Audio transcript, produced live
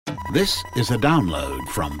This is a download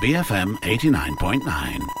from BFM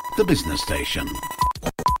 89.9, the business station.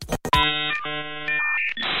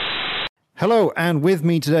 Hello, and with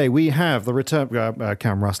me today we have the return,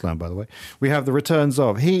 Cam Ruslan, by the way. We have the returns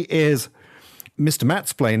of, he is Mr.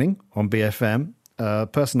 Mattsplaining on BFM, a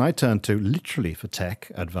person I turn to literally for tech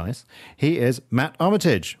advice. He is Matt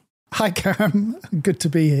Armitage. Hi, Cam. Good to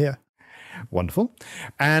be here. Wonderful.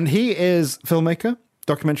 And he is filmmaker,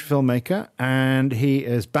 documentary filmmaker, and he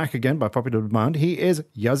is back again by popular demand. He is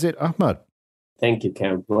Yazid Ahmad. Thank you,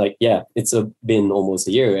 Cam. It's been almost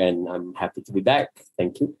a year, and I'm happy to be back.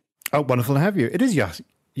 Thank you. Oh, wonderful to have you. It is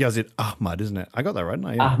Yazid Ahmad, isn't it? I got that right, didn't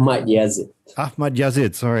I? Yeah. Ahmad Yazid. Ahmad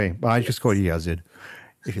Yazid, sorry. I just called you Yazid,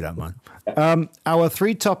 if you don't mind. Our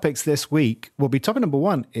three topics this week will be, topic number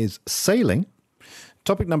one is sailing.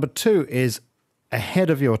 Topic number two is ahead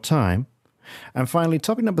of your time. And finally,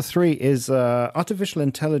 topic number three is artificial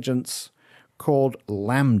intelligence called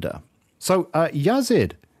Lambda. So,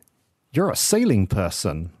 Yazid, you're a sailing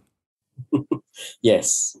person.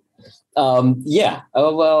 Yes. I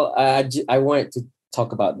wanted to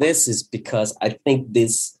talk about this is because I think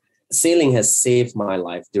this sailing has saved my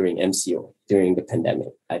life during MCO, during the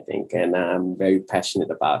pandemic, I think. And I'm very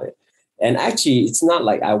passionate about it. And actually, it's not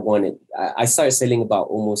like I started sailing about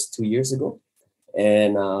almost 2 years ago.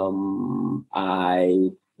 And I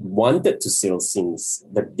wanted to sail since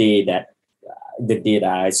the day that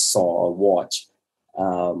I saw or watched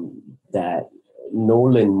that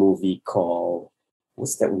Nolan movie called,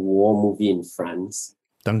 what's that war movie in France?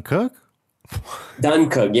 Dunkirk?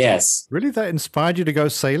 Dunkirk, yes. Really? That inspired you to go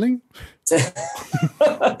sailing?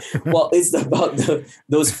 Well, it's about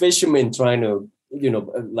those fishermen trying to,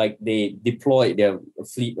 they deployed their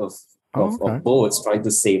fleet of boats trying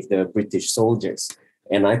to save the British soldiers.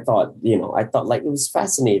 And I thought it was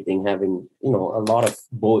fascinating having, a lot of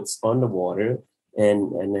boats on the water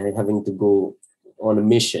and having to go on a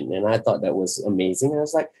mission. And I thought that was amazing. And I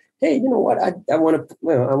was like, hey, you know what? I want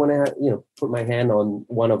to, put my hand on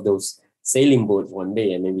one of those sailing boats one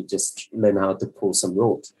day and maybe just learn how to pull some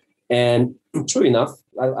ropes. And true enough,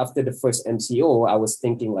 after the first MCO, I was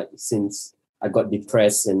thinking since I got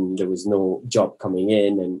depressed and there was no job coming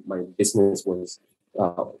in and my business was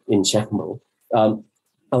in shambles.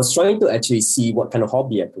 I was trying to actually see what kind of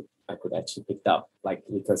hobby I could actually pick up,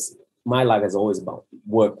 because my life is always about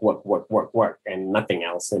work, and nothing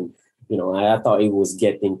else. And, I thought it was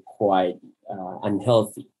getting quite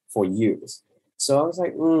unhealthy for years. So I was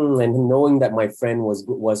like, and knowing that my friend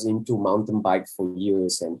was into mountain bike for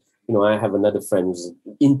years and, I have another friend who's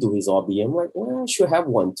into his hobby. I'm like, well, I should have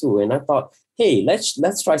one too. And I thought, hey,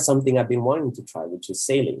 let's try something I've been wanting to try, which is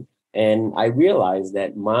sailing. And I realized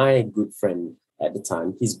that my good friend at the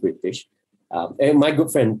time, he's British, and my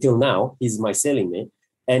good friend till now, he's my sailing mate.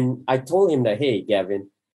 And I told him that, hey, Gavin,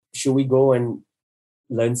 should we go and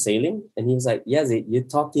learn sailing? And he was like, yes, you're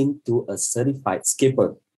talking to a certified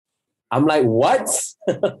skipper. I'm like, what?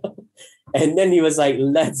 And then he was like,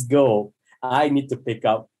 let's go. I need to pick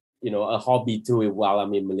up a hobby too while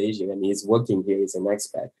I'm in Malaysia, and he's working here, he's an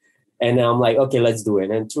expat. And I'm like, okay, let's do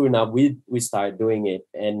it. And true enough, we started doing it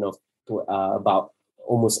about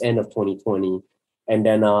almost end of 2020. And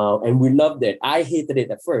then, and we loved it. I hated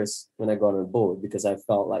it at first when I got on board because I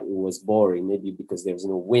felt like it was boring, maybe because there was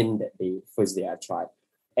no wind first day I tried.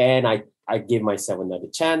 And I gave myself another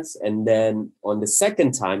chance. And then on the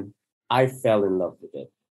second time, I fell in love with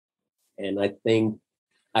it. And I think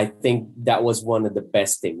that was one of the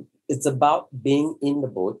best things. It's about being in the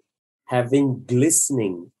boat, having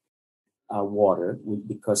glistening water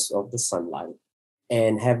because of the sunlight,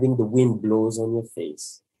 and having the wind blows on your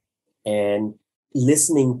face, and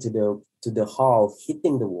listening to the hull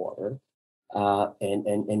hitting the water,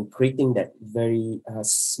 and creating that very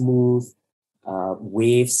smooth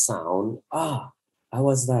wave sound. I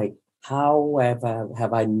was like, how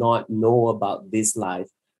have I not know about this life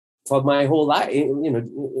for my whole life,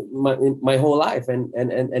 my whole life. And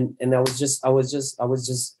I was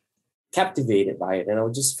just captivated by it. And I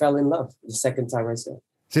just fell in love the second time I saw it.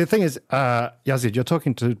 See, the thing is, Yazid, you're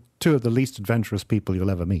talking to two of the least adventurous people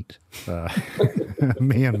you'll ever meet.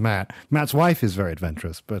 Me and Matt. Matt's wife is very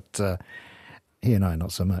adventurous, but he and I,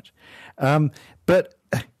 not so much. But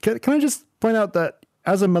can I just point out that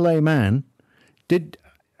as a Malay man,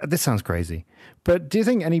 this sounds crazy, but do you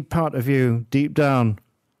think any part of you deep down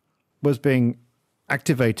was being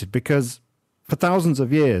activated? Because for thousands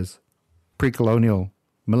of years, pre-colonial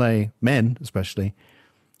Malay men especially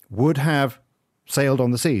would have sailed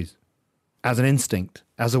on the seas as an instinct,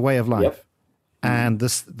 as a way of life. Yep. And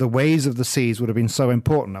the ways of the seas would have been so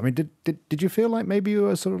important. I mean, did you feel like maybe you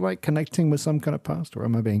were sort of like connecting with some kind of past, or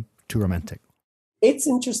am I being too romantic? It's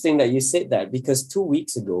interesting that you said that because 2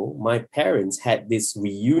 weeks ago, my parents had this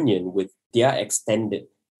reunion with their extended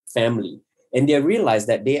family. And they realized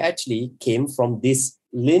that they actually came from this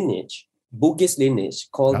lineage, Bugis lineage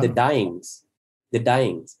called the Daings. The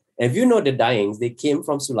Daings. And if you know the Daings, they came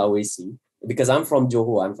from Sulawesi because I'm from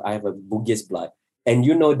Johor. I have a Bugis blood. And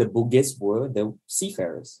you know the Bugis were the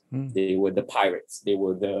seafarers. They were the pirates. They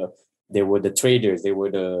were the traders. They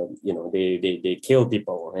were the, they killed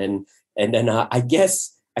people. And then I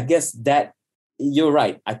guess that you're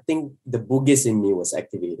right. I think the Bugis in me was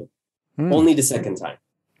activated. Only the second time.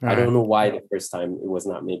 I don't know why the first time it was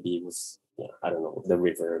not. Maybe it was, I don't know, the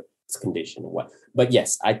river's condition or what. But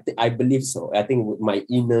yes, I believe so. I think my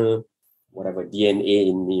inner, whatever DNA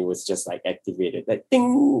in me was just like activated, like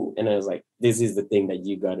ding. And I was like, this is the thing that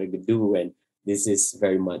you got to do. And this is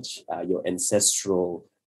very much your ancestral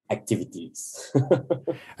activities.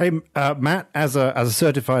 Hey, Matt, as a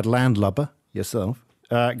certified landlubber yourself,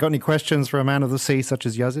 got any questions for a man of the sea such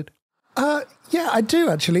as Yazid? Yeah, I do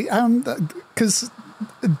actually. Because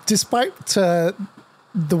despite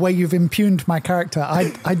the way you've impugned my character,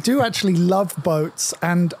 I do actually love boats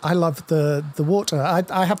and I love the water.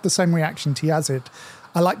 I have the same reaction to Yazid.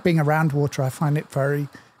 I like being around water. I find it very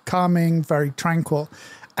calming, very tranquil.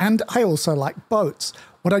 And I also like boats.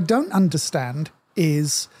 What I don't understand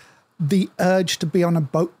is the urge to be on a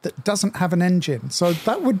boat that doesn't have an engine. So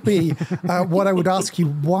that would be what I would ask you.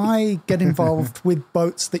 Why get involved with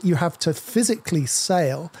boats that you have to physically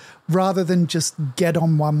sail rather than just get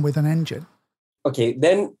on one with an engine? Okay,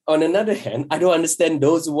 then on another hand, I don't understand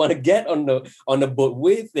those who want to get on a boat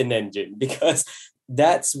with an engine, because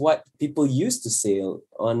that's what people used to sail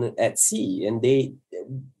on at sea, and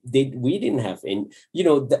we didn't have any.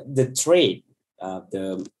 The trade,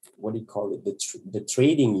 what do you call it? The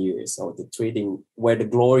trading years, or the trading where the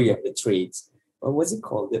glory of the trades. What's it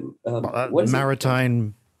called?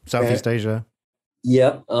 Maritime Southeast Asia.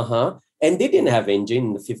 Yep. And they didn't have engine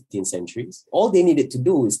in the 15th centuries. All they needed to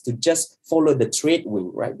do is to just follow the trade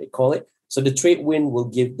wind, right? They call it. So the trade wind will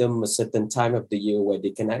give them a certain time of the year where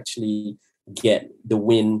they can actually get the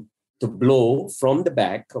wind to blow from the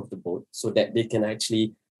back of the boat so that they can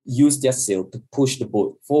actually use their sail to push the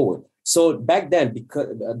boat forward. So back then, because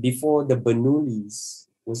before the Bernoullis,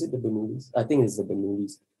 was it the Bernoullis? I think it's the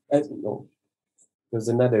Bernoullis. No, there's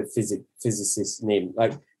another physicist name.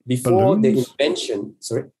 Like before the invention,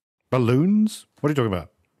 sorry? Balloons? What are you talking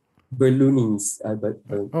about? Balloonings.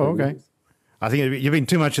 Okay. I think you've been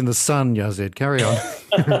too much in the sun, Yazid. Carry on.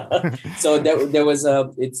 So there was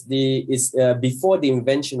before the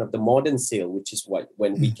invention of the modern sail, which is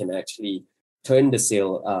when we can actually turn the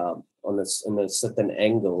sail on a certain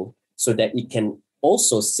angle so that it can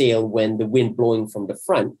also sail when the wind blowing from the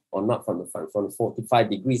front, or not from the front, from the 45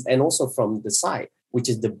 degrees, and also from the side, which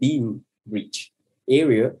is the beam breach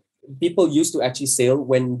area. People used to actually sail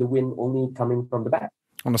when the wind only coming from the back.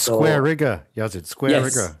 On a square rigger, Yazid,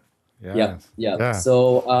 rigger. Yeah.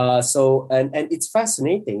 So and it's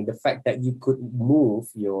fascinating, the fact that you could move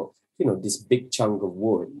your, this big chunk of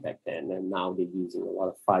wood back then, and now they're using a lot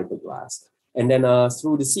of fiberglass, and then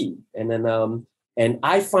through the sea, and then and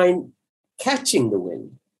I find catching the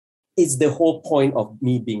wind is the whole point of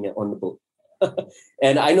me being on the boat.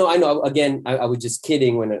 And I know. Again, I was just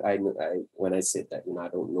kidding when I said that.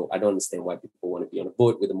 I don't understand why people want to be on a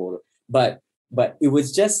boat with a motor. But it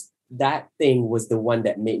was just that thing was the one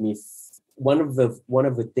that made me. One of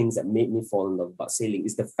the things that made me fall in love about sailing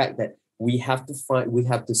is the fact that we have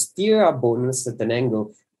to steer our boat in a certain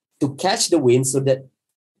angle to catch the wind so that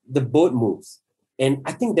the boat moves. And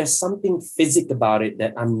I think there's something physical about it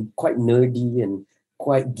that I'm quite nerdy and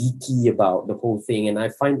quite geeky about the whole thing, and I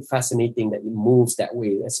find it fascinating that it moves that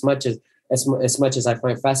way. As much as I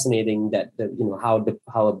find fascinating that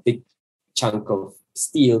how a big chunk of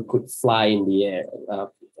steel could fly in the air.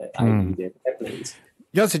 The airplanes.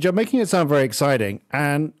 Yazid, you're making it sound very exciting,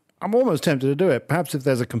 and I'm almost tempted to do it. Perhaps if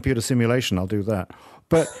there's a computer simulation, I'll do that.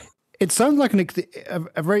 But it sounds like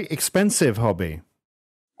a very expensive hobby.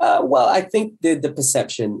 Well, I think the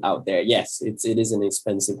perception out there, yes, it is an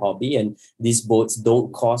expensive hobby, and these boats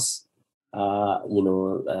don't cost,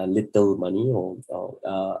 little money,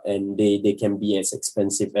 and they can be as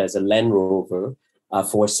expensive as a Land Rover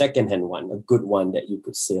for a secondhand one, a good one that you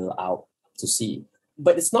could sail out to sea.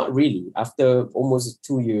 But it's not really. After almost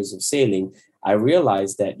 2 years of sailing, I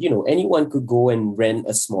realized that anyone could go and rent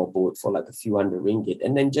a small boat for like a few hundred ringgit,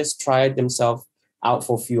 and then just try themselves out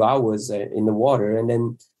for a few hours in the water, and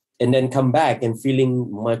then come back and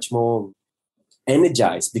feeling much more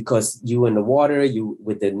energized, because you in the water, you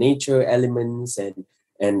with the nature elements, and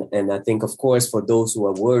I think, of course, for those who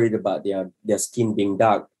are worried about their skin being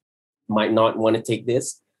dark, might not want to take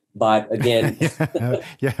this. But again,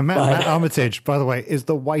 Matt Armitage, by the way, is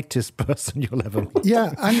the whitest person you'll ever meet.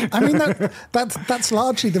 Yeah, I mean that's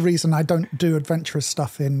largely the reason I don't do adventurous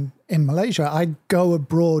stuff in Malaysia. I go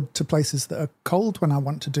abroad to places that are cold when I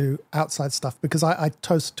want to do outside stuff because I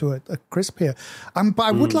toast to a crisp here. But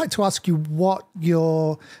I would like to ask you what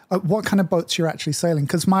kind of boats you're actually sailing,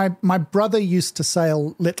 because my brother used to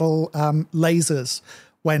sail little lasers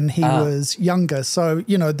when he was younger. So,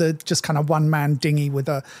 the just kind of one-man dinghy with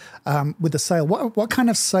a sail. What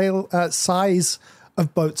kind of size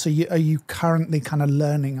of boats are you currently kind of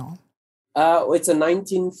learning on? It's a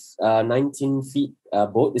 19 feet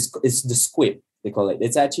boat. It's the Squib, they call it.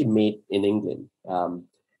 It's actually made in England.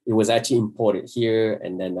 It was actually imported here,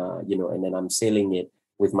 and then and then I'm sailing it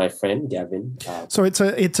with my friend Gavin. So it's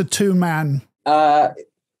a two-man.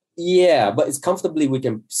 Yeah, but it's comfortably we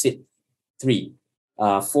can sit 3.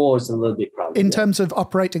 4 is a little bit crowded. In terms of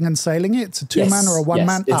operating and sailing it, it's a two-man or a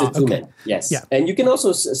one-man? Yes, it's a two-man, yes. Yeah. And you can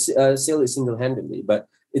also sail it single-handedly, but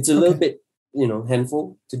it's a little bit,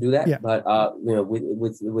 handful to do that. Yeah. But,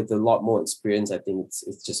 with a lot more experience, I think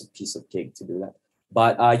it's just a piece of cake to do that.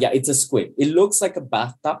 But, it's a Squib. It looks like a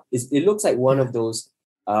bathtub. It looks like one of those,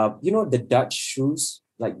 the Dutch shoes,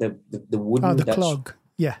 like the wooden Dutch. Clog.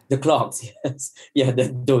 Yeah, the clogs, yes, yeah,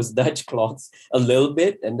 those Dutch clogs a little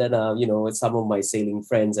bit, and then some of my sailing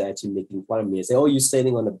friends are actually making fun of me and say, "Oh, you're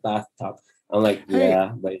sailing on a bathtub." I'm like,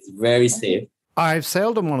 yeah, but it's very safe. I've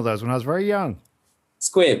sailed on one of those when I was very young.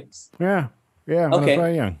 Squibs. Yeah, when I was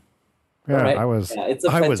very young. Yeah, right. I was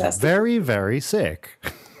very, very sick.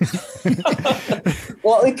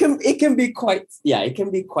 Well, it can be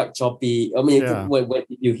quite choppy. I mean, when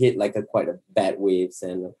you hit like quite a bad waves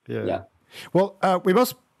and Well, we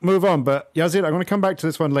must move on, but Yazid, I'm going to come back to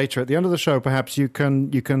this one later. At the end of the show, perhaps you can,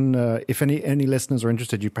 if any listeners are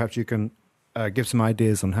interested, you can give some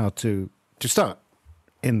ideas on how to start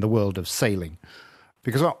in the world of sailing.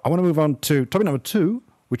 Because I want to move on to topic number 2,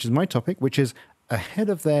 which is my topic, which is ahead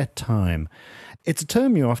of their time. It's a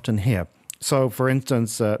term you often hear. So, for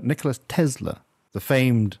instance, Nikola Tesla, the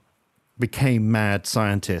famed became mad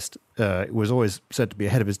scientist, was always said to be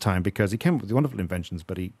ahead of his time because he came up with wonderful inventions,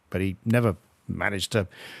 but he never managed to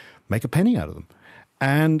make a penny out of them.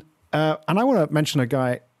 And I want to mention a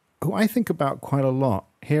guy who I think about quite a lot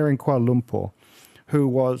here in Kuala Lumpur, who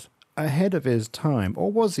was ahead of his time,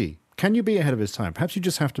 or was he? Can you be ahead of his time? Perhaps you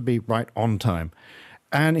just have to be right on time.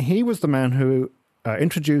 And he was the man who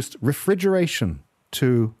introduced refrigeration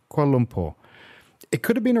to Kuala Lumpur. It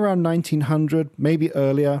could have been around 1900, maybe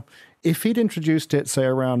earlier. If he'd introduced it, say,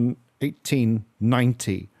 around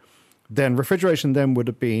 1890, then refrigeration then would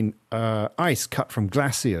have been ice cut from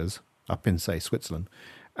glaciers up in, say, Switzerland,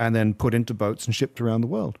 and then put into boats and shipped around the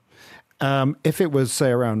world. If it was, say,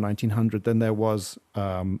 around 1900, then there was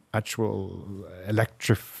actual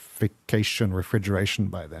electrification refrigeration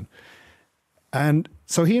by then. And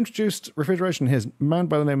so he introduced refrigeration. Here's a man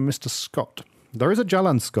by the name of Mr. Scott. There is a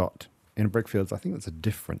Jalan Scott in Brickfields. I think that's a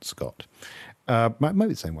different Scott. Might be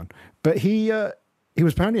the same one. But he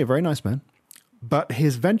was apparently a very nice man, but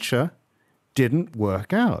his venture didn't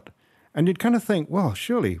work out. And you'd kind of think, well,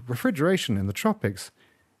 surely refrigeration in the tropics,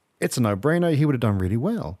 it's a no-brainer. He would have done really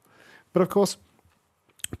well. But of course,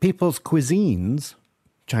 people's cuisines,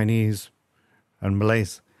 Chinese and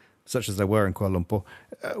Malays, such as they were in Kuala Lumpur,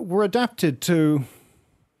 were adapted to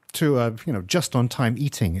just-on-time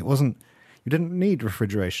eating. It wasn't. You didn't need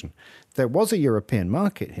refrigeration. There was a European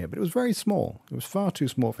market here, but it was very small. It was far too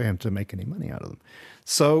small for him to make any money out of them.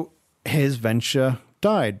 So his venture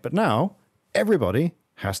died. But now everybody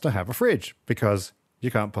has to have a fridge because you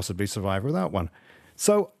can't possibly survive without one.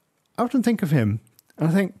 So I often think of him, and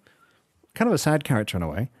I think, kind of a sad character in a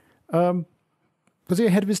way. Was he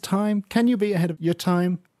ahead of his time? Can you be ahead of your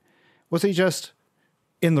time? Was he just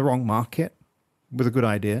in the wrong market with a good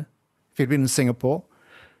idea? If he'd been in Singapore,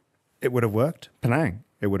 it would have worked. Penang,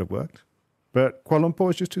 it would have worked. But Kuala Lumpur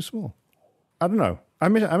is just too small. I don't know. I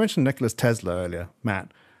mentioned Nikola Tesla earlier,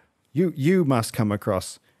 Matt. You must come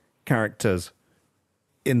across characters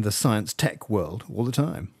in the science tech world all the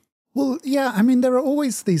time. Well, yeah, I mean, there are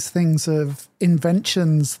always these things of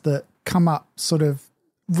inventions that come up sort of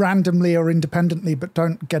randomly or independently, but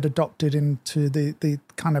don't get adopted into the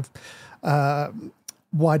kind of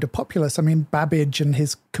wider populace. I mean, Babbage and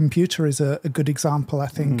his computer is a good example, I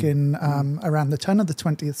think, in around the turn of the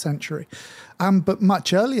 20th century. But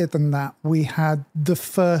much earlier than that, we had the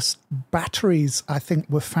first batteries, I think,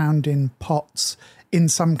 were found in pots in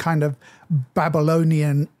some kind of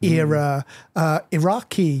Babylonian era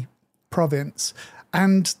Iraqi province.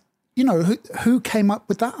 And, you know, who came up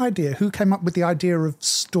with that idea? Who came up with the idea of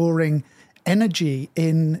storing energy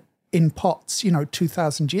in in pots,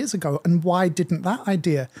 2,000 years ago. And why didn't that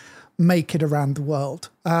idea make it around the world?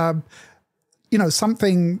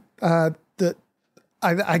 Something that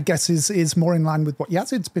I guess is more in line with what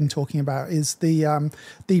Yazid's been talking about is the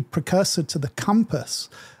precursor to the compass,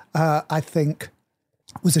 I think,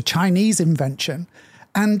 was a Chinese invention.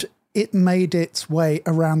 And it made its way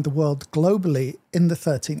around the world globally in the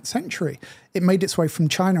 13th century. It made its way from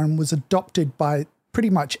China and was adopted by pretty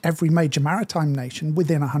much every major maritime nation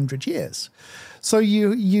within 100 years. So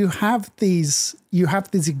you have these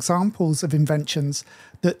examples of inventions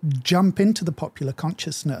that jump into the popular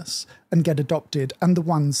consciousness and get adopted, and the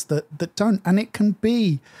ones that don't. And it can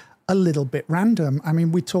be a little bit random. I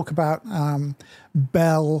mean, we talk about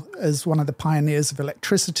Bell as one of the pioneers of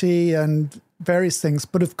electricity and various things,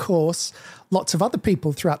 but of course, lots of other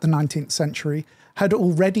people throughout the 19th century had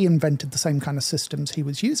already invented the same kind of systems he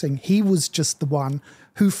was using. He was just the one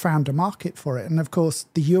who found a market for it. And of course,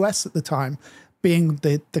 the US at the time, being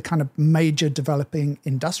the kind of major developing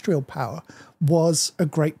industrial power, was a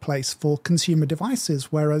great place for consumer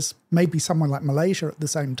devices, whereas maybe someone like Malaysia at the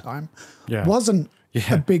same time wasn't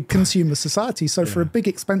a big consumer society. So for a big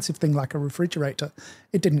expensive thing like a refrigerator,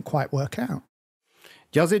 it didn't quite work out.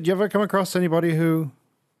 Yazid, you ever come across anybody who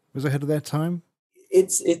was ahead of their time?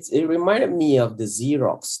 It reminded me of the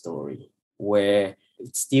Xerox story, where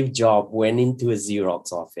Steve Jobs went into a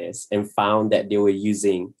Xerox office and found that they were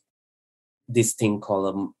using this thing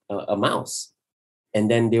called a mouse.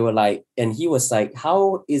 And then they were like, and he was like,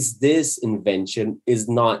 how is this invention is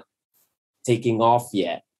not taking off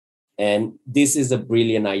yet? And this is a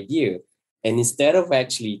brilliant idea. And instead of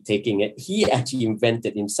actually taking it, he actually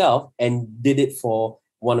invented himself and did it for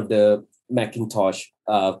one of the Macintosh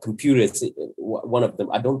computers. One of them,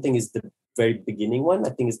 I don't think it's the very beginning one. I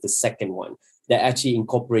think it's the second one that actually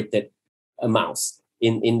incorporated a mouse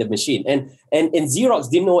in the machine. And Xerox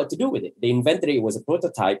didn't know what to do with it. They invented it. It was a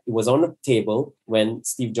prototype. It was on a table when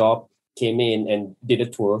Steve Jobs came in and did a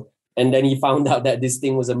tour. And then he found out that this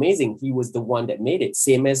thing was amazing. He was the one that made it.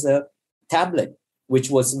 Same as a tablet, which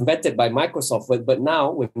was invented by Microsoft. But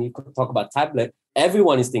now when you talk about tablet,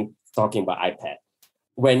 everyone is talking about iPad,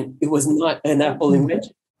 when it was not an Apple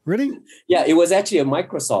invention. Really? Yeah, it was actually a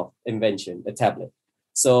Microsoft invention, a tablet.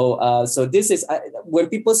 So this is, when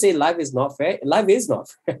people say life is not fair, life is not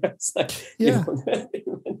fair. It's like,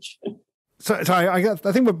 So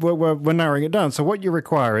I think we're narrowing it down. So what you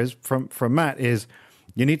require is from Matt is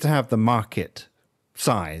you need to have the market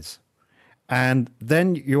size. And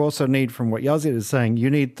then you also need, from what Yazid is saying, you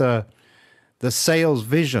need the sales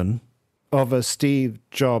vision of a Steve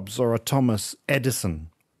Jobs or a Thomas Edison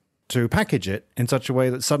to package it in such a way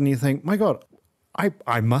that suddenly you think, my God, I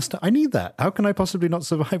need that. How can I possibly not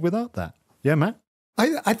survive without that? Yeah, Matt?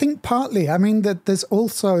 I think partly, I mean, that there's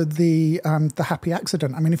also the happy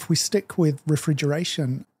accident. I mean, if we stick with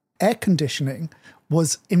refrigeration, air conditioning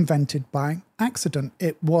was invented by accident.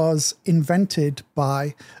 It was invented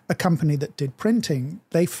by a company that did printing.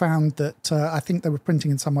 They found that, I think they were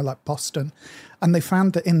printing in somewhere like Boston, and they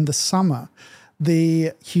found that in the summer,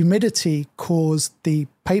 the humidity caused the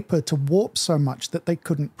paper to warp so much that they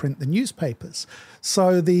couldn't print the newspapers.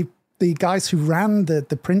 So the guys who ran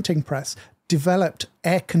the printing press developed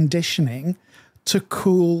air conditioning to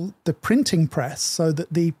cool the printing press so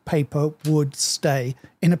that the paper would stay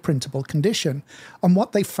in a printable condition. And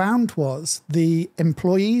what they found was the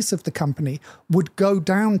employees of the company would go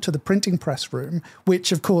down to the printing press room,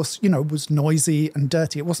 which of course, was noisy and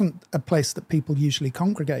dirty. It wasn't a place that people usually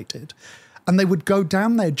congregated. And they would go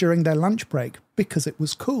down there during their lunch break because it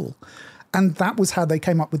was cool. And that was how they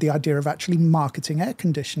came up with the idea of actually marketing air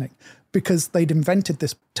conditioning, because they'd invented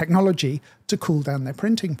this technology to cool down their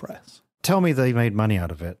printing press. Tell me they made money out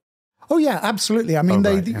of it. Oh, yeah, absolutely. I mean,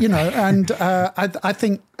 and I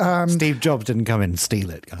think... Steve Jobs didn't come in and steal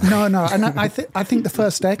it. No. And I think the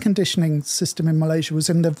first air conditioning system in Malaysia was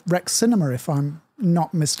in the Rex Cinema, if I'm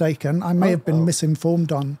not mistaken. I may have been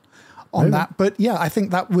misinformed on that. But yeah, I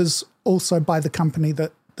think that was also by the company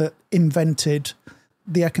that invented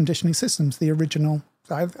the air conditioning systems, the original...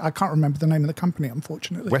 I can't remember the name of the company,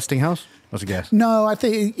 unfortunately. Westinghouse? That's a guess. No, I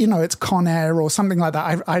think, it's Con Air or something like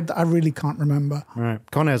that. I really can't remember. Right.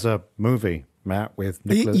 Con Air's a movie, Matt, with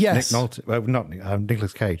Nick Nolte,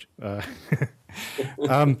 Nicolas Cage.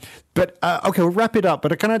 But okay, we'll wrap it up.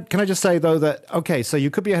 But can I just say, though, that, okay, so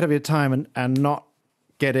you could be ahead of your time and not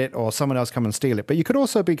get it, or someone else come and steal it. But you could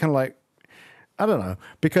also be kind of like, I don't know,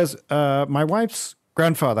 because my wife's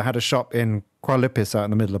grandfather had a shop in Kuala Lumpur out in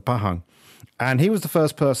the middle of Pahang. And he was the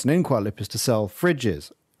first person in Kuala Lumpur to sell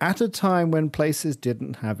fridges at a time when places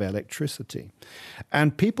didn't have electricity.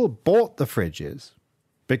 And people bought the fridges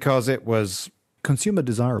because it was consumer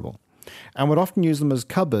desirable. and would often use them as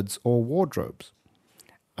cupboards or wardrobes,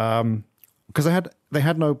 because they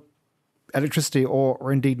had no electricity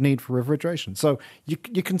or indeed need for refrigeration. So you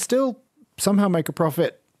can still somehow make a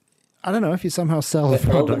profit. I don't know if you somehow sell the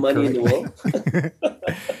product. All the money in the world.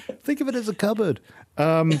 Think of it as a cupboard.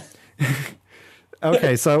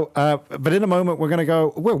 Okay, so but in a moment we're going to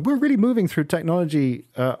go. We're really moving through technology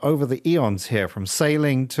over the eons here, from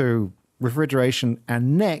sailing to refrigeration,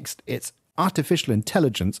 and next it's artificial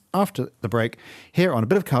intelligence. After the break, here on A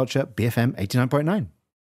Bit of Culture, BFM 89.9.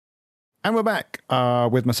 And we're back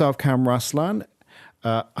with myself, Kam Raslan,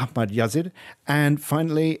 Ahmad Yazid, and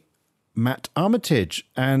finally Matt Armitage,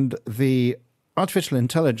 and the artificial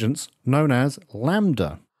intelligence known as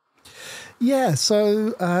LaMDA. Yeah,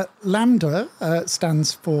 so LaMDA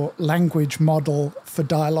stands for Language Model for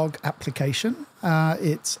Dialogue Application.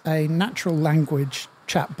 It's a natural language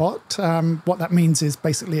chatbot. What that means is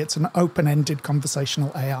basically it's an open-ended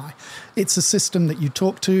conversational AI. It's a system that you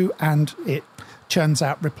talk to and it churns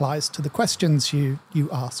out replies to the questions you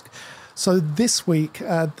ask. So this week,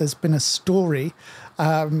 there's been a story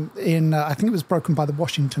I think it was broken by the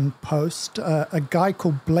Washington Post, a guy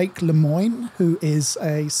called Blake Lemoine, who is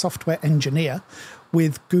a software engineer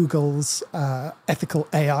with Google's ethical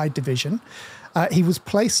AI division. He was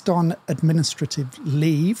placed on administrative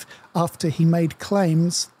leave after he made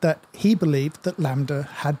claims that he believed that LaMDA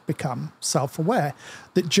had become self-aware,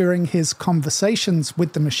 that during his conversations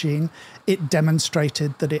with the machine, it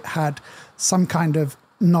demonstrated that it had some kind of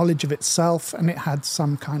knowledge of itself and it had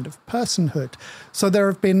some kind of personhood. So there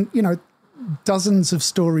have been, dozens of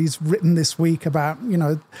stories written this week about,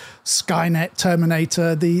 Skynet,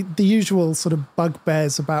 Terminator, the usual sort of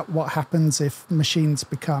bugbears about what happens if machines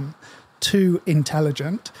become too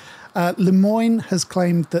intelligent. Lemoine has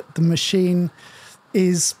claimed that the machine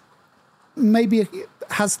is maybe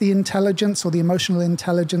has the intelligence or the emotional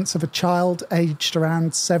intelligence of a child aged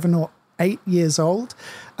around 7 or 8 years old.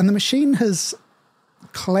 And the machine has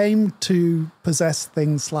claimed to possess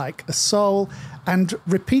things like a soul and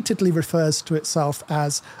repeatedly refers to itself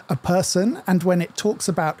as a person. And when it talks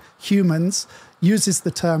about humans, uses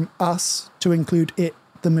the term us to include it,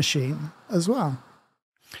 the machine, as well.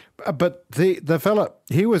 But the fella,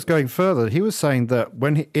 he was going further. He was saying that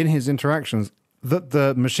in his interactions, that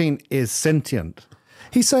the machine is sentient.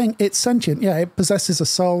 He's saying it's sentient. Yeah, it possesses a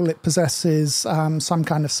soul. It possesses some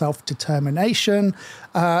kind of self-determination.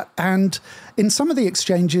 And in some of the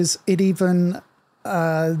exchanges, it even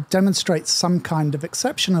demonstrates some kind of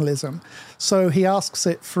exceptionalism. So he asks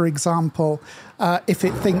it, for example, if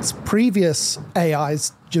it thinks previous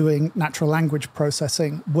AIs doing natural language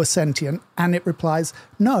processing were sentient, and it replies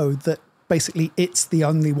no, that basically it's the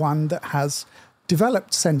only one that has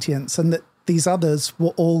developed sentience, and that these others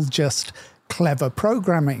were all just clever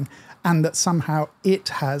programming, and that somehow it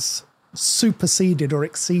has superseded or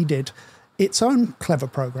exceeded its own clever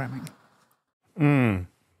programming.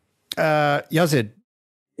 Yazid.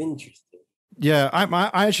 Interesting. Yeah,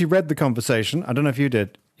 I actually read the conversation. I don't know if you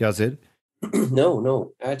did, Yazid.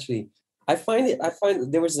 No. Actually, I find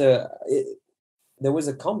there was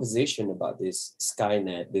a conversation about this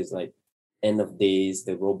Skynet. There's like end of days,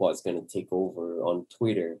 the robot's going to take over on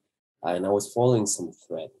Twitter. And I was following some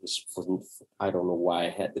thread, which wasn't, I don't know why I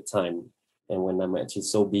had the time, and when I'm actually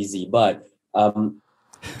so busy. But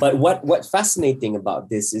what fascinating about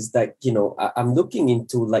this is that, I'm looking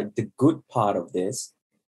into like the good part of this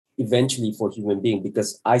eventually for human being,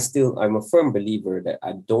 because I'm a firm believer that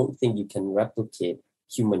I don't think you can replicate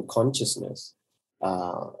human consciousness.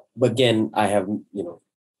 But again, I have,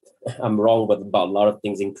 I'm wrong about a lot of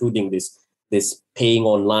things, including this paying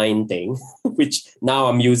online thing, which now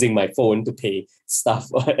I'm using my phone to pay stuff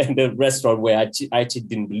at the restaurant where I actually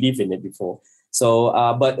didn't believe in it before. So,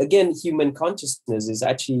 but again, human consciousness is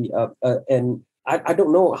actually, and I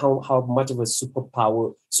don't know how much of a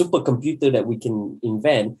supercomputer that we can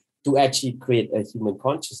invent to actually create a human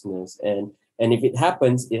consciousness. And if it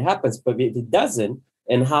happens, it happens. But if it doesn't,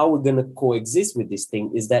 and how we're going to coexist with this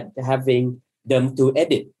thing is that having them to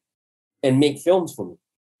edit and make films for me.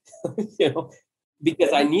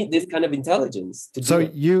 Because I need this kind of intelligence to do so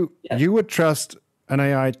it. You would trust an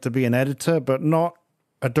AI to be an editor, but not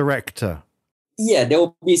a director. Yeah, there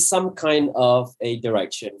will be some kind of a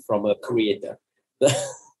direction from a creator.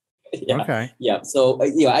 Yeah. Okay. Yeah. So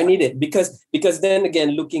I need it because then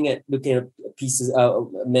again, looking at pieces,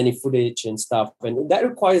 many footage and stuff, and that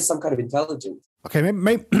requires some kind of intelligence. Okay,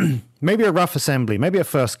 maybe a rough assembly, maybe a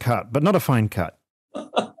first cut, but not a fine cut.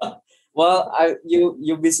 Well,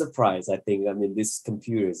 you'll be surprised. I think. I mean, these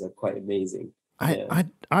computers are quite amazing. I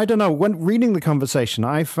don't know. When reading the conversation,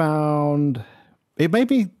 I found it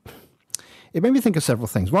it made me think of several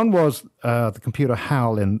things. One was the computer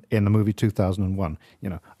HAL in the movie 2001.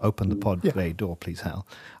 Open the pod bay door, please, HAL.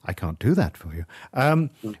 I can't do that for you.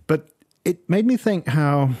 But it made me think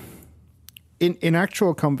how, in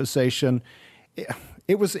actual conversation,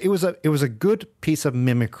 it was a good piece of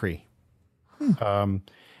mimicry, and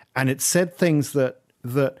it said things that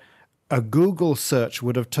a Google search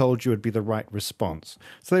would have told you would be the right response.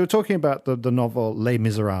 So they were talking about the novel Les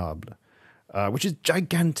Miserables, which is a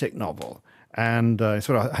gigantic novel. And sort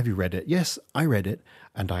of, have you read it? Yes, I read it,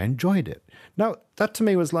 and I enjoyed it. Now, that to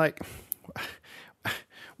me was like,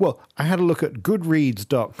 well, I had a look at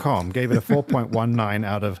Goodreads.com, gave it a 4.19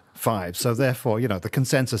 out of 5. So therefore, the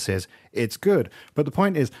consensus is it's good. But the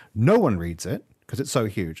point is, no one reads it because it's so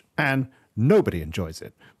huge, and nobody enjoys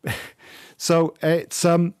it. So it's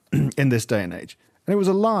in this day and age. And it was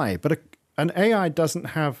a lie, but an AI doesn't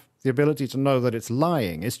have the ability to know that it's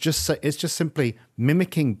lying. It's just simply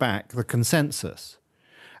mimicking back the consensus.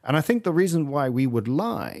 And I think the reason why we would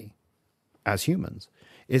lie as humans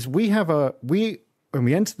is when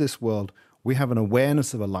we enter this world, we have an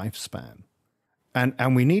awareness of a lifespan.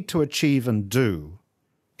 And we need to achieve and do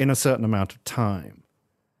in a certain amount of time.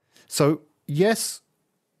 So yes,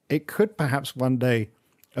 it could perhaps one day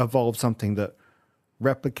evolve something that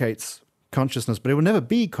replicates consciousness, but it will never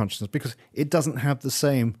be consciousness because it doesn't have the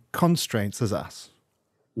same constraints as us.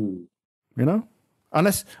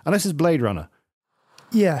 Unless it's Blade Runner.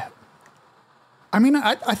 Yeah. I mean,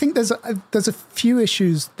 I think there's a few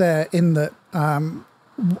issues there in that,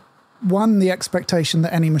 one, the expectation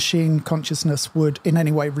that any machine consciousness would in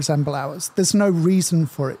any way resemble ours. There's no reason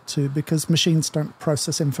for it to, because machines don't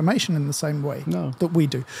process information in the same way that we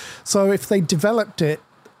do. So if they developed it,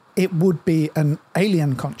 it would be an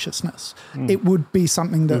alien consciousnness. It would be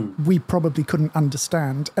something that we probably couldn't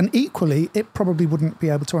understand. And equally, it probably wouldn't be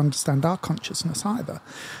able to understand our consciousness either,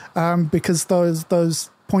 because those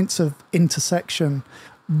points of intersection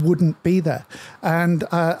wouldn't be there. And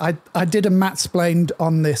I did a Matsplained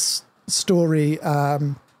on this story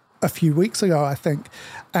a few weeks ago, I think.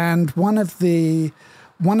 And one of the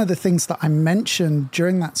things that I mentioned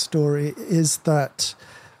during that story is that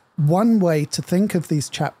one way to think of these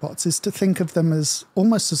chatbots is to think of them as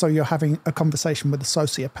almost as though you're having a conversation with a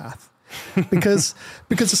sociopath. because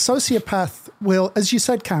a sociopath will, as you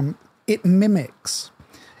said, Cam, it mimics.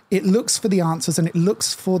 It looks for the answers and it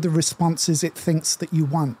looks for the responses it thinks that you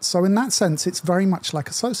want. So in that sense, it's very much like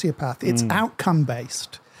a sociopath. It's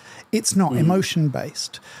outcome-based. It's not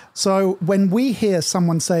emotion-based. So when we hear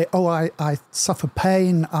someone say, oh, I suffer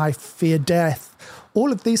pain, I fear death,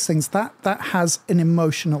 all of these things, that has an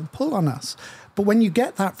emotional pull on us. But when you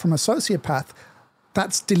get that from a sociopath,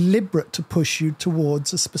 that's deliberate to push you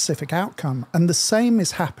towards a specific outcome. And the same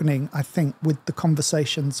is happening, I think, with the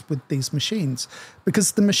conversations with these machines,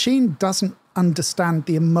 because the machine doesn't understand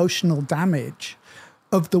the emotional damage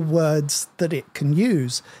of the words that it can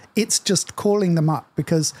use. It's just calling them up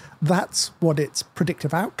because that's what its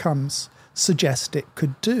predictive outcomes suggest it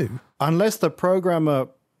could do. Unless the programmer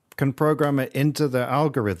can program it into the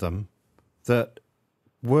algorithm that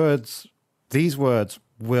these words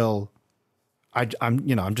will,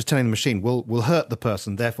 I'm just telling the machine will hurt the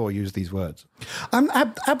person, therefore use these words.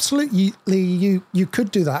 Absolutely, you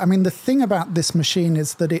could do that. I mean, the thing about this machine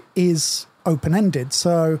is that it is open-ended,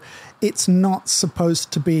 so it's not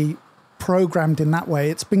supposed to be programmed in that way.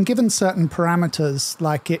 It's been given certain parameters,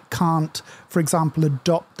 like it can't, for example,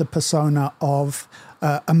 adopt the persona of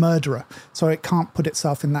a murderer, so it can't put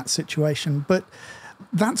itself in that situation. But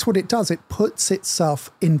that's what it does. It puts itself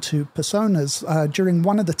into personas. During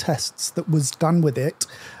one of the tests that was done with it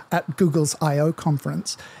at Google's I/O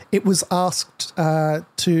conference, it was asked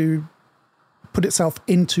to put itself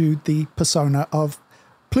into the persona of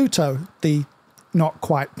Pluto, the not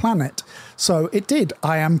quite planet. So it did.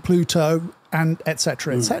 I am Pluto, and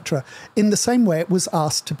etc., etc. In the same way, it was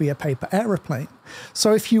asked to be a paper aeroplane.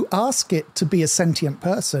 So if you ask it to be a sentient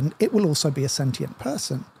person, it will also be a sentient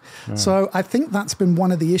person. So I think that's been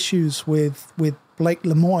one of the issues with Blake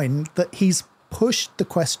Lemoine, that he's pushed the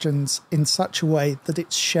questions in such a way that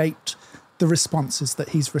it's shaped the responses that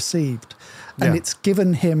he's received. And it's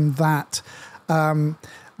given him that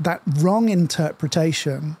wrong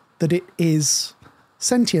interpretation that it is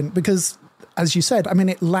sentient, because, as you said, I mean,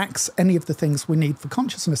 it lacks any of the things we need for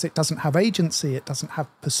consciousness. It doesn't have agency, it doesn't have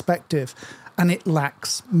perspective, and it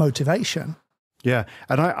lacks motivation. Yeah,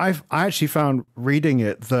 and I actually found reading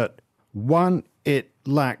it that, one, it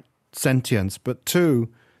lacked sentience, but two,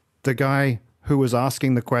 the guy who was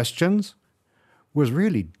asking the questions was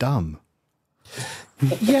really dumb.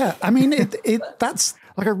 Yeah, I mean, that's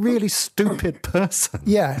like a really stupid person.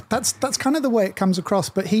 Yeah, that's kind of the way it comes across.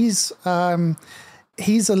 But he's a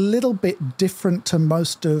little bit different to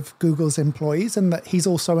most of Google's employees in that he's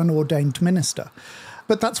also an ordained minister.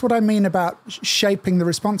 But that's what I mean about shaping the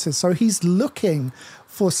responses. So he's looking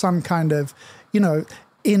for some kind of,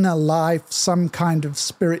 inner life, some kind of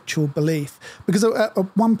spiritual belief. Because at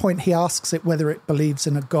one point he asks it whether it believes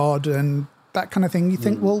in a God and that kind of thing. You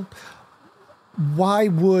think, well, why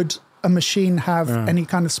would a machine have any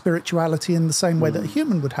kind of spirituality in the same way that a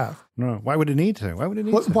human would have? No, why would it need to? Why would it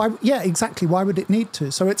need to? Why, yeah, exactly. Why would it need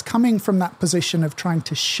to? So it's coming from that position of trying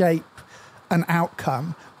to shape an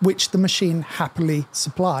outcome which the machine happily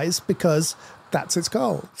supplies because that's its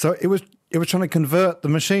goal. So it was trying to convert the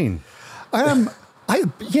machine.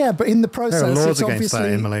 But in the process, there are laws it's against obviously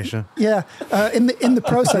that in Malaysia. Yeah, in the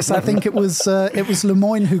process, I think it was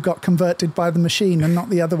Lemoyne who got converted by the machine and not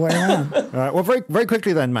the other way around. All right. Well, very very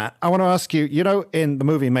quickly then, Matt, I want to ask you. In the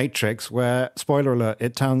movie Matrix, where spoiler alert,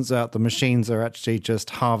 it turns out the machines are actually just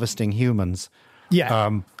harvesting humans. Yeah.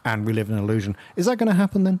 And we live in an illusion. Is that going to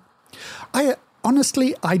happen then?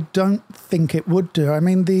 Honestly, I don't think it would do. I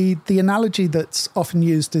mean, the analogy that's often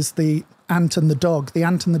used is the ant and the dog. The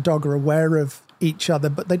ant and the dog are aware of each other,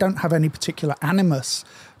 but they don't have any particular animus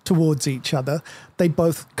towards each other. They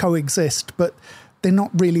both coexist, but they're not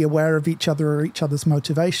really aware of each other or each other's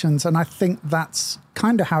motivations. And I think that's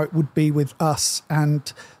kind of how it would be with us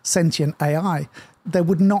and sentient AI. There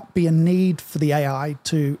would not be a need for the AI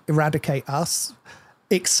to eradicate us,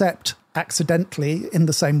 except accidentally, in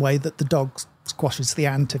the same way that the dog squashes the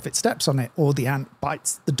ant if it steps on it, or the ant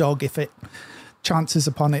bites the dog if it chances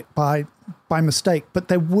upon it by mistake. But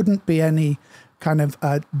there wouldn't be any kind of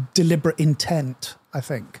deliberate intent, I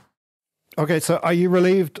think. Okay, so are you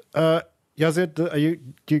relieved, Yazid?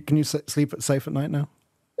 Can you sleep safe at night now?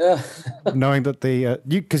 Knowing that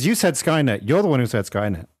because you said Skynet, you're the one who said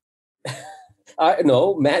Skynet.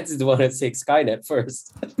 No, Matt is the one that said Skynet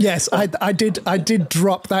first. Yes, I did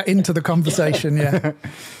drop that into the conversation. Yeah.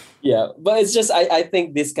 Yeah, but it's just I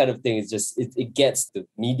think this kind of thing is just it gets the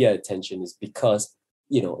media attention is because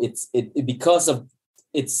it's because of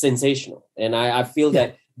it's sensational, and I feel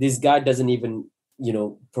that this guy doesn't even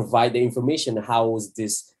provide the information how was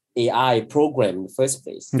this AI programmed in the first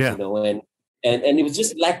place. And it was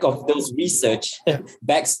just lack of those research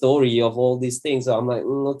backstory of all these things. So I'm like,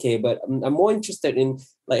 okay, but I'm more interested in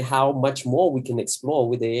like how much more we can explore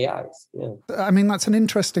with the AIs. Yeah. I mean, that's an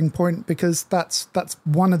interesting point because that's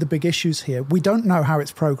one of the big issues here. We don't know how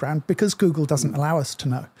it's programmed because Google doesn't allow us to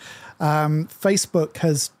know. Facebook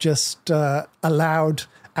has just allowed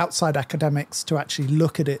outside academics to actually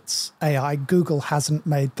look at its AI. Google hasn't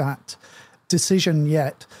made that decision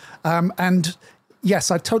yet. And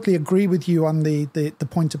yes, I totally agree with you on the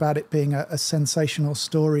point about it being a sensational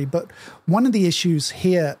story. But one of the issues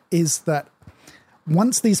here is that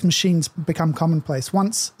once these machines become commonplace,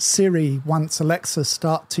 once Siri, once Alexa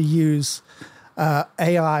start to use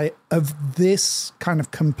AI of this kind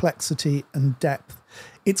of complexity and depth,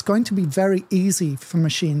 it's going to be very easy for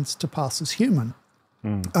machines to pass as human,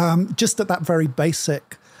 just at that very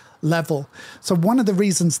basic level. So one of the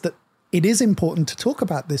reasons that it is important to talk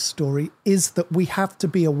about this story is that we have to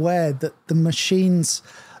be aware that the machines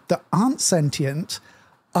that aren't sentient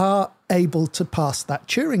are able to pass that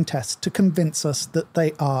Turing test to convince us that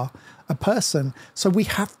they are a person. So we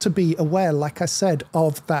have to be aware, like I said,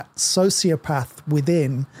 of that sociopath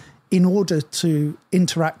within in order to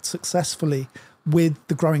interact successfully with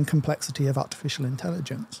the growing complexity of artificial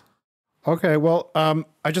intelligence. Okay, well,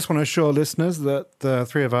 I just want to assure listeners that the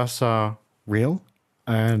three of us are real.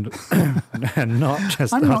 And not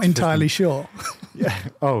just... I'm not entirely sure. Yeah.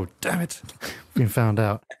 Oh, damn it. Been found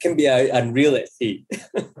out. It can be unreal at sea.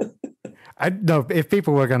 No, if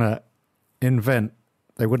people were going to invent,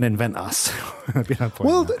 they wouldn't invent us. There'd be no point.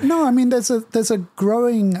 Well, no, I mean, there's a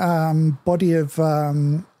growing body of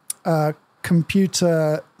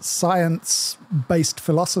computer science-based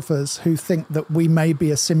philosophers who think that we may be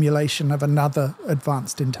a simulation of another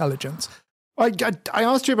advanced intelligence. I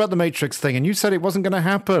asked you about the Matrix thing, and you said it wasn't going to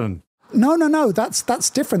happen. No. That's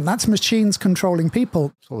different. That's machines controlling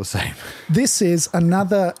people. It's all the same. This is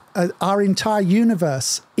another. Our entire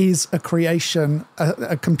universe is a creation,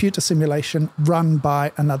 a computer simulation run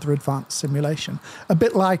by another advanced simulation. A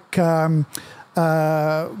bit like the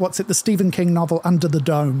Stephen King novel Under the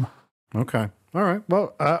Dome. Okay. All right.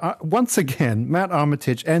 Well, once again, Matt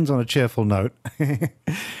Armitage ends on a cheerful note,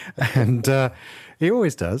 and he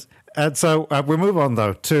always does. And so we'll move on,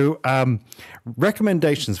 though, to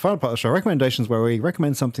recommendations, final part of the show, recommendations where we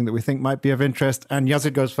recommend something that we think might be of interest. And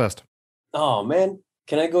Yazid goes first. Oh, man.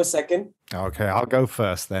 Can I go second? Okay, I'll go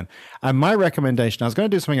first then. And my recommendation, I was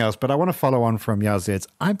going to do something else, but I want to follow on from Yazid's.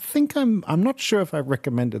 I'm not sure if I've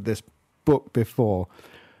recommended this book before,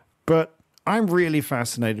 but I'm really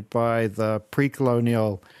fascinated by the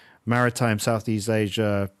pre-colonial maritime Southeast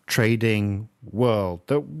Asia trading world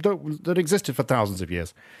that existed for thousands of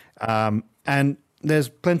years. And there's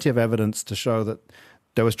plenty of evidence to show that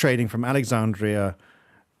there was trading from Alexandria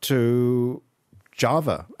to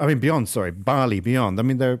Java. Bali beyond. I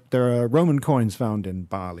mean, there are Roman coins found in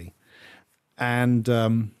Bali and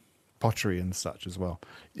pottery and such as well.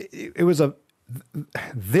 It was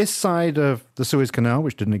this side of the Suez Canal,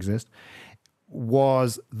 which didn't exist,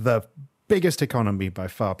 was the biggest economy by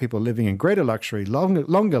far. People living in greater luxury,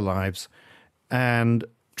 longer lives, and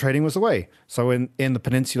trading was the way. So in the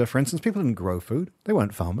peninsula, for instance, people didn't grow food. They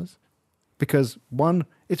weren't farmers because, one,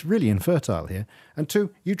 it's really infertile here, and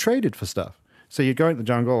two, you traded for stuff. So you'd go into the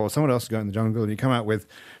jungle, or someone else would go in the jungle, and you'd come out with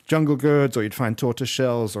jungle goods, or you'd find tortoise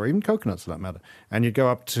shells, or even coconuts for that matter. And you'd go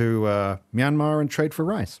up to Myanmar and trade for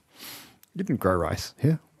rice. You didn't grow rice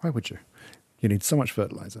here. Why would you? You need so much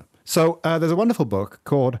fertilizer. So there's a wonderful book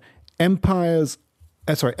called Empire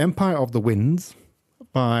of the Winds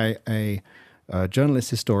by a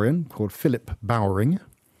journalist historian called Philip Bowring.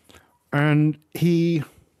 And he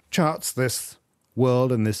charts this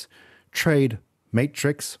world and this trade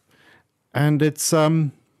matrix. And it's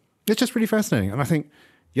just really fascinating. And I think,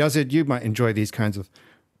 Yazid, you might enjoy these kinds of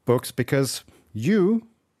books because you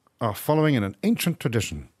are following in an ancient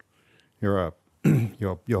tradition. I'm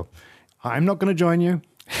not going to join you.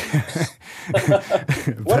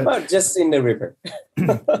 What about just in the river?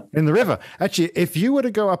 In the river. Actually, if you were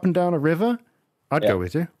to go up and down a river, I'd go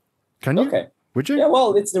with you. Can you? Okay. Would you? Yeah,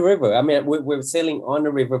 well, it's the river. I mean, we're sailing on the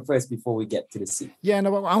river first before we get to the sea. Yeah,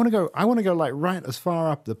 no, I want to go like right as far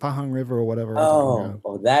up the Pahang River or whatever.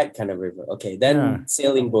 Oh, that kind of river. Okay, then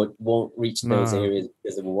sailing boat won't reach those areas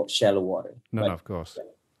because of shallow water. No, of course.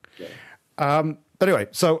 Yeah. But anyway,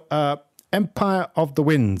 so Empire of the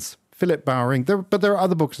Winds, Philip Bowring. But there are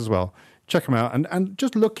other books as well. Check them out and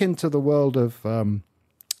just look into the world of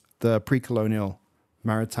the pre-colonial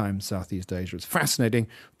maritime Southeast Asia. It's fascinating,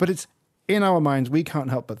 but it's in our minds, we can't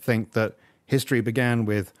help but think that history began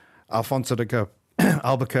with Alfonso de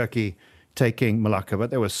Albuquerque taking Malacca,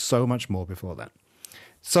 but there was so much more before that.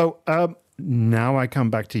 So now I come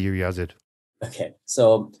back to you, Yazid. Okay,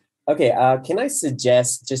 so can I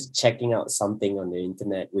suggest just checking out something on the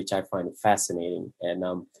internet, which I find fascinating? And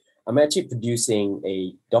I'm actually producing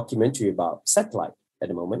a documentary about satellite at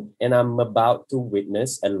the moment, and I'm about to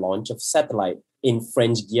witness a launch of satellite in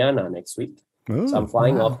French Guiana next week. Ooh, so I'm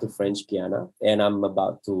flying off to French Guiana, and I'm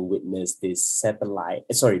about to witness this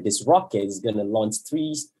rocket is going to launch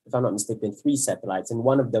three satellites, and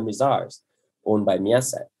one of them is ours, owned by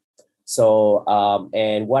Miasat. So,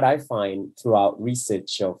 and what I find throughout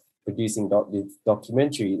research of producing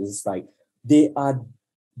documentary is like there are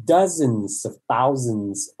dozens of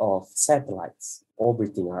thousands of satellites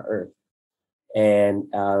orbiting our Earth, and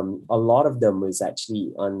a lot of them is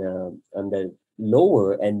actually on the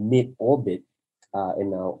lower and mid orbit.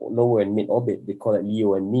 In our lower and mid orbit, they call it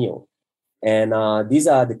LEO and MEO, and these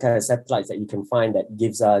are the kind of satellites that you can find that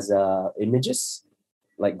gives us images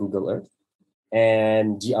like Google Earth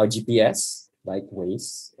and our GPS like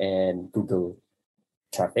Waze and Google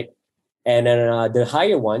Traffic, and then the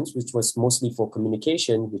higher ones, which was mostly for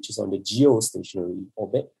communication, which is on the geostationary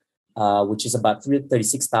orbit, which is about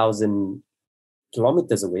 36,000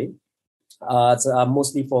 kilometers away. It's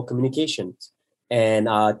mostly for communications. And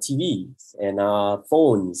TVs and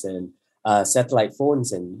phones and satellite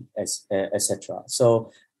phones and etc.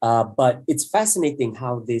 So, but it's fascinating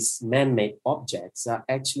how these man-made objects are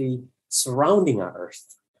actually surrounding our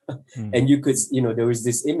Earth. And you could, there was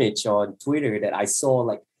this image on Twitter that I saw,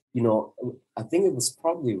 like, I think it was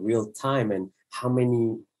probably real time, and how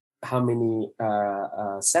many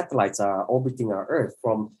satellites are orbiting our Earth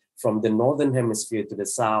from the northern hemisphere to the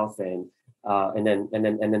south, and a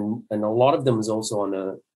lot of them is also on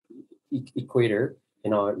a equator,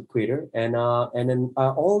 our equator, and then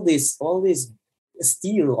all these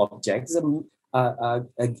steel objects are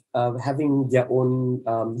having their own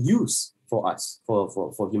use for us,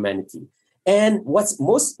 for humanity. And what's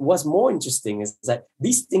more interesting is that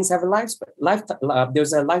these things have a lifespan.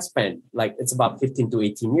 There's a lifespan, like it's about 15 to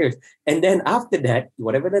 18 years, and then after that,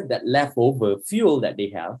 whatever that leftover fuel that they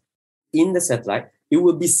have in the satellite, it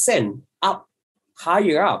will be sent up,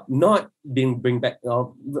 higher up, not being bring back.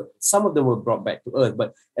 Some of them were brought back to Earth,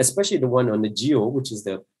 but especially the one on the GEO, which is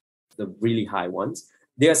the really high ones,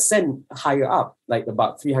 they are sent higher up, like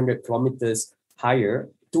about 300 kilometers higher,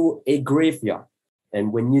 to a graveyard.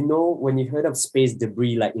 And when you heard of space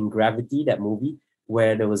debris, like in Gravity, that movie,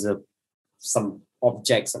 where there was some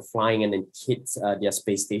objects are flying and then hit their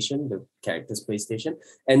space station, the character space station.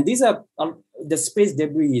 And these are, the space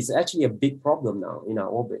debris is actually a big problem now in our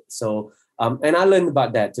orbit. So, and I learned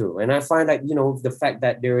about that too. And I find that, the fact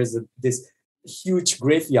that there is this huge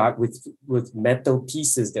graveyard with metal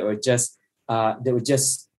pieces that were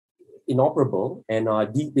just inoperable and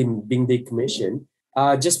being decommissioned,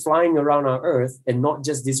 just flying around our Earth, and not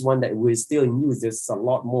just this one that we're still in use. There's a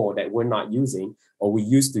lot more that we're not using or we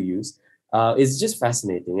used to use. It's just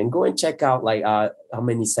fascinating. And go and check out how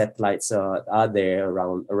many satellites are there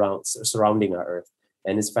around surrounding our Earth,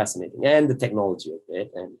 and it's fascinating. And the technology of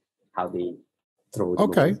it and how they throw it.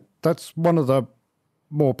 Okay, that's one of the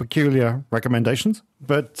more peculiar recommendations,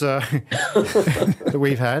 but that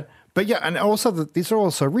we've had. But yeah, and also these are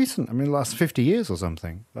also recent. I mean, the last 50 years or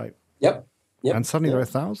something. Like, Yep. And suddenly there are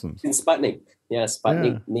thousands. In Sputnik. Yeah,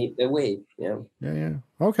 Sputnik need the way. Yeah. Yeah.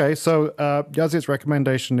 Okay, so Yazid's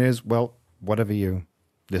recommendation is, well, whatever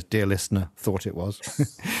this dear listener thought it was.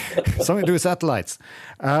 Something to do with satellites.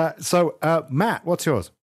 So, Matt, what's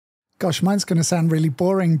yours? Gosh, mine's going to sound really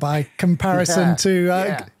boring by comparison to,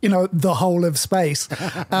 the whole of space.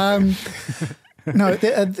 No,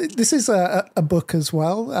 this is a book as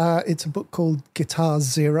well. It's a book called Guitar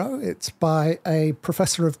Zero. It's by a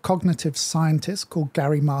professor of cognitive scientists called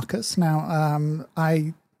Gary Marcus. Now,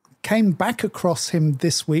 I came back across him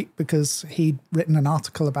this week because he'd written an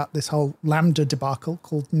article about this whole Lambda debacle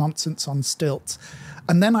called Nonsense on Stilts.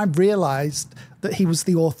 And then I realized that he was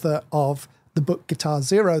the author of the book Guitar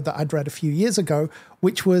Zero that I'd read a few years ago,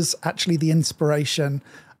 which was actually the inspiration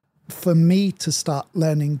for me to start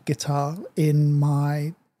learning guitar in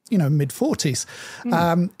my, mid-40s.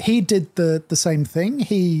 He did the same thing.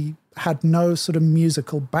 He had no sort of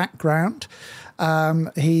musical background.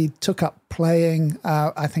 He took up playing,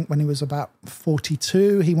 I think, when he was about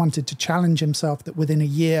 42. He wanted to challenge himself that within a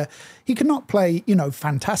year he could not play,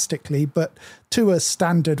 fantastically, but to a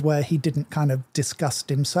standard where he didn't kind of disgust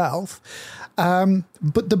himself.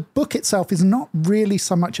 But the book itself is not really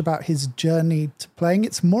so much about his journey to playing.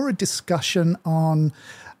 It's more a discussion on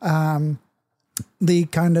the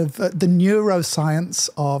kind of the neuroscience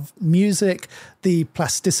of music, the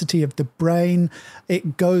plasticity of the brain.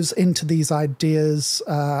 It goes into these ideas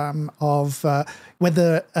of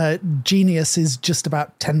whether genius is just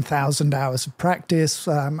about 10,000 hours of practice,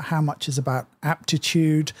 how much is about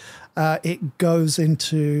aptitude. It goes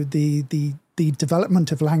into the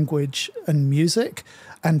development of language and music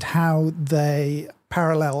and how they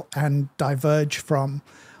parallel and diverge from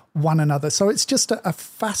one another. So it's just a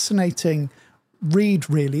fascinating read,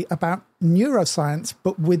 really, about neuroscience,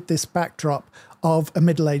 but with this backdrop of a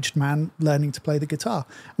middle-aged man learning to play the guitar.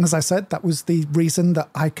 And as I said, that was the reason that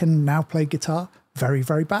I can now play guitar very,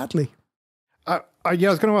 very badly. I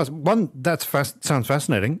was going to ask, one, sounds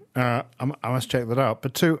fascinating. I must check that out.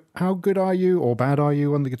 But two, how good are you or bad are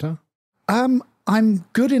you on the guitar? I'm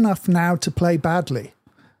good enough now to play badly,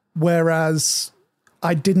 whereas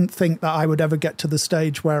I didn't think that I would ever get to the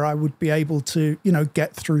stage where I would be able to,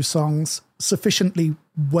 get through songs sufficiently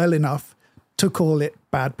well enough to call it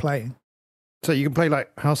bad playing. So you can play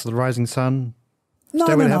like House of the Rising Sun? No.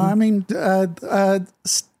 I mean,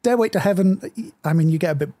 Stairway to Heaven. I mean, you get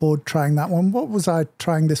a bit bored trying that one. What was I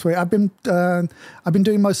trying this week? I've been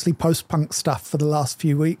doing mostly post-punk stuff for the last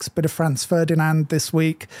few weeks. Bit of Franz Ferdinand this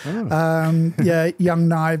week. Oh. Young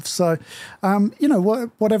Knives. So,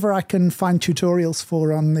 whatever I can find tutorials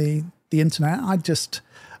for on the internet, I just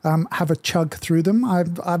have a chug through them.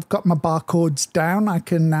 I've got my bar chords down. I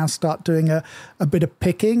can now start doing a bit of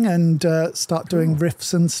picking and start doing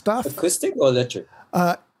riffs and stuff. Acoustic or electric?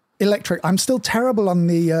 Electric. I'm still terrible on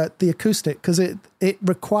the acoustic because it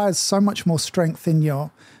requires so much more strength in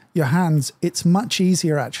your hands. It's much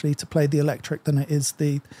easier actually to play the electric than it is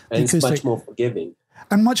the acoustic. It's much more forgiving.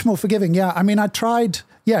 And much more forgiving, yeah. I mean, I tried,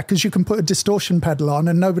 because you can put a distortion pedal on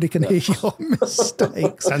and nobody can hear your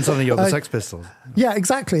mistakes. And suddenly you're the Sex Pistols. Yeah,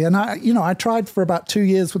 exactly. And I tried for about 2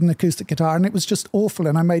 years with an acoustic guitar and it was just awful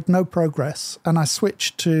and I made no progress. And I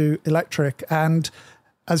switched to electric and,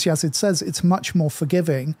 as Yazid says, it's much more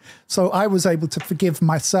forgiving. So I was able to forgive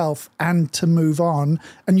myself and to move on.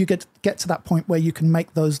 And you get to that point where you can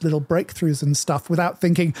make those little breakthroughs and stuff without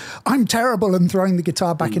thinking, I'm terrible, and throwing the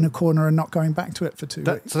guitar back in a corner and not going back to it for 2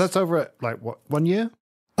 weeks. So that's over at, 1 year?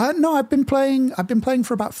 No, I've been playing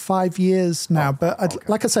for about 5 years now.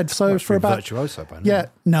 Like I said, so for about virtuoso by now. Yeah,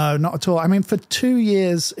 no, not at all. I mean, for 2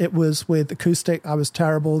 years it was with acoustic. I was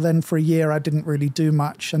terrible. Then for a year I didn't really do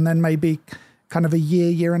much, and then maybe kind of a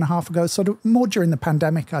year and a half ago, sort of more during the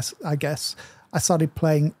pandemic, I guess, I started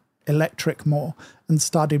playing electric more and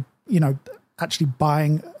started, actually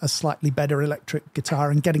buying a slightly better electric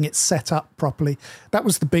guitar and getting it set up properly. That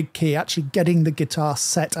was the big key, actually getting the guitar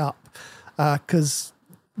set up, because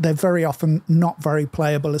they're very often not very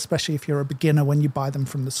playable, especially if you're a beginner when you buy them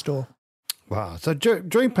from the store. Wow. So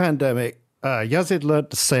during pandemic, Yazid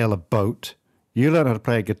learned to sail a boat. You learned how to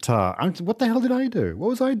play a guitar. What the hell did I do? What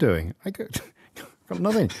was I doing? I got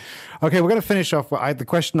nothing. Okay, we're going to finish off with the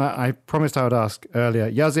question I promised I would ask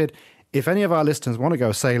earlier. Yazid, if any of our listeners want to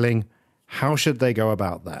go sailing, how should they go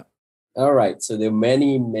about that? All right. So there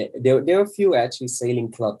are there are a few actually sailing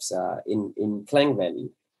clubs in Klang Valley,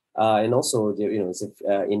 and also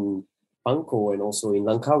in Pangkor and also in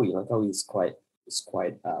Langkawi. Langkawi is quite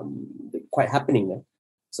happening there.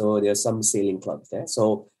 So there are some sailing clubs there.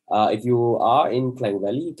 So if you are in Klang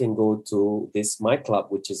Valley, you can go to my club,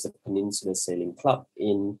 which is the Peninsula Sailing Club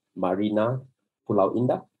in Marina Pulau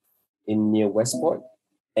Indah, near Westport.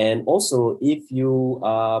 And also, if you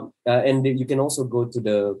and you can also go to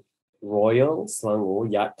the Royal Selangor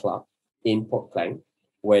Yacht Club in Port Klang,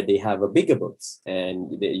 where they have a bigger boats and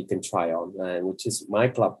you can try on, which is my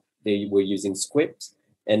club. They were using Squibs,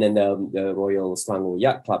 and then the Royal Selangor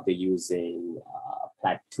Yacht Club, they're using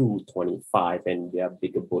Plateau 25, and they are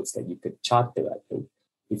bigger boats that you could charter, I think,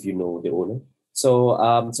 if you know the owner. So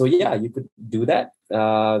yeah, you could do that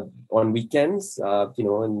on weekends,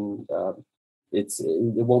 and it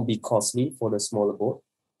won't be costly for the smaller boat,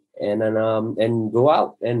 and then and go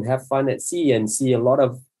out and have fun at sea and see a lot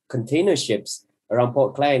of container ships around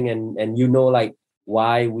Port Klang, and like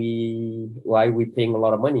why we paying a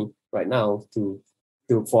lot of money right now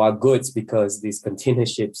for our goods, because these container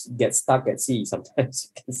ships get stuck at sea. Sometimes you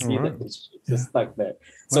can see that the ships are stuck there.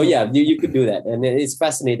 So yeah, you could do that, and it's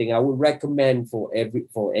fascinating. I would recommend for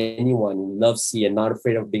anyone who loves sea and not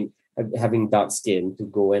afraid of having dark skin to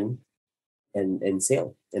go and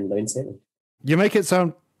sail and learn sailing. You make it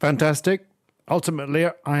sound fantastic. Ultimately,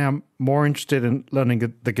 I am more interested in learning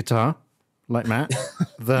the guitar, like Matt,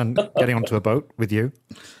 than getting onto a boat with you.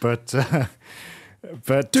 But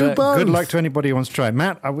good luck to anybody who wants to try.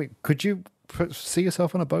 Matt, could you see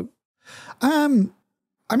yourself on a boat? I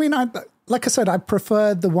mean, like I said, I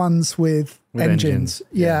prefer the ones with engines.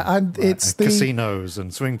 Yeah, it's the casinos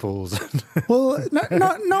and swimming pools. Well,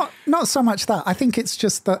 not so much that. I think it's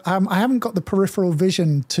just that I haven't got the peripheral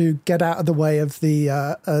vision to get out of the way of the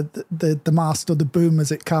mast or the boom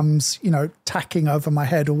as it comes, tacking over my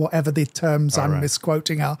head or whatever the terms I'm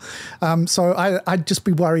misquoting are. So I'd just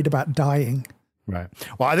be worried about dying. Right.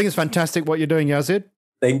 Well, I think it's fantastic what you're doing, Yazid.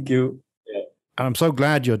 Thank you. Yeah. And I'm so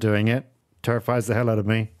glad you're doing it. Terrifies the hell out of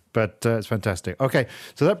me, but it's fantastic. Okay,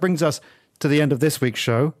 so that brings us to the end of this week's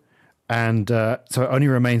show. And so it only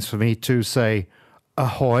remains for me to say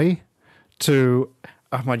ahoy to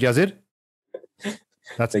Ahmad Yazid.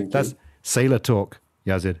 That's sailor talk,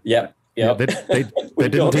 Yazid. Yeah. They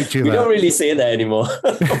didn't teach you that. We don't really say that anymore.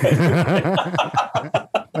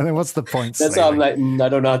 And then what's the point? That's why I'm like, I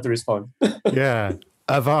don't know how to respond. Yeah.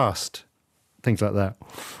 Avast. Things like that.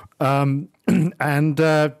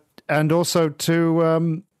 And also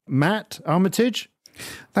to Matt Armitage.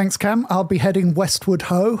 Thanks, Cam. I'll be heading westward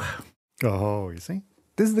ho. Oh, you see?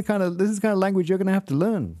 This is the kind of language you're going to have to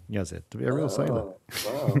learn, Yazid, to be a real sailor.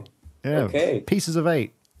 Wow. Yeah. Okay. Pieces of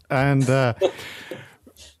 8. And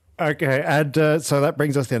okay, and so that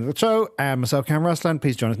brings us to the end of the show. And myself, Cam Ruslan.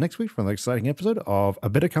 Please join us next week for another exciting episode of A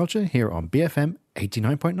Bit of Culture here on BFM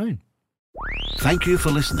 89.9. Thank you for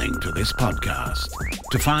listening to this podcast.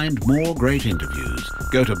 To find more great interviews,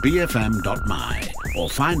 go to bfm.my or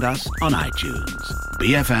find us on iTunes.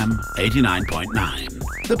 BFM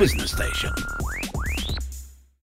 89.9, the business station.